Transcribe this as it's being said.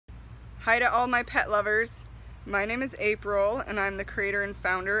Hi to all my pet lovers. My name is April and I'm the creator and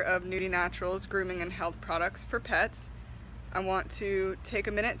founder of NudieNaturals grooming and health products for pets. I want to take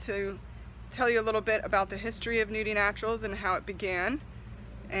a minute to tell you a little bit about the history of NudieNaturals and how it began.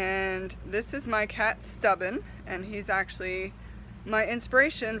 And this is my cat Stubborn, and he's actually my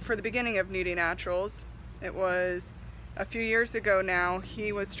inspiration for the beginning of NudieNaturals. It was a few years ago now.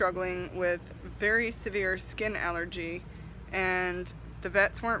 He was struggling with very severe skin allergy, and the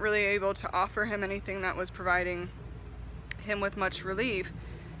vets weren't really able to offer him anything that was providing him with much relief.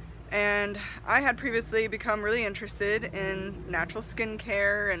 And I had previously become really interested in natural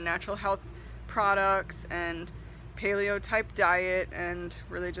skincare and natural health products and paleo type diet and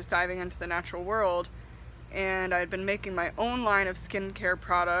really just diving into the natural world. And I'd been making my own line of skincare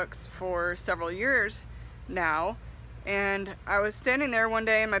products for several years now. And I was standing there one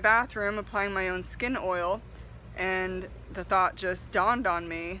day in my bathroom applying my own skin oil, and the thought just dawned on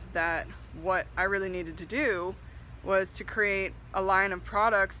me that what I really needed to do was to create a line of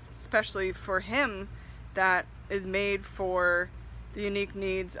products especially for him that is made for the unique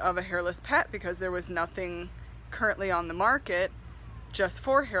needs of a hairless pet, because there was nothing currently on the market just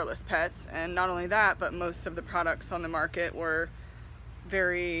for hairless pets. And not only that, but most of the products on the market were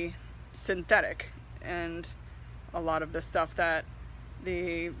very synthetic, and a lot of the stuff that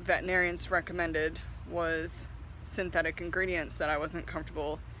the veterinarians recommended was synthetic ingredients that I wasn't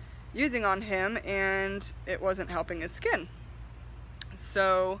comfortable using on him, and it wasn't helping his skin.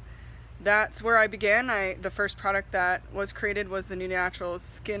 So that's where I began. The first product that was created was the NudieNaturals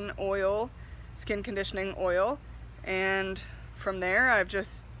skin conditioning oil, and from there I've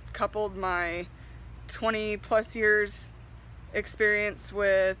just coupled my 20 plus years experience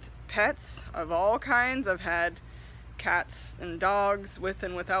with pets of all kinds. I've had cats and dogs with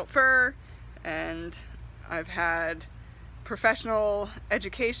and without fur, and I've had professional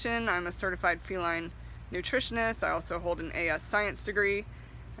education. I'm a certified feline nutritionist. I also hold an AS science degree.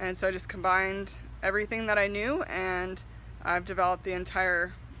 And so I just combined everything that I knew, and I've developed the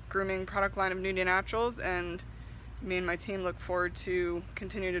entire grooming product line of NudieNaturals, and me and my team look forward to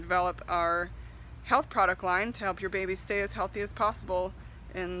continue to develop our health product line to help your baby stay as healthy as possible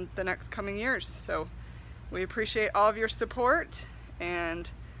in the next coming years. So we appreciate all of your support and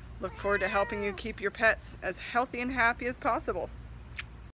look forward to helping you keep your pets as healthy and happy as possible.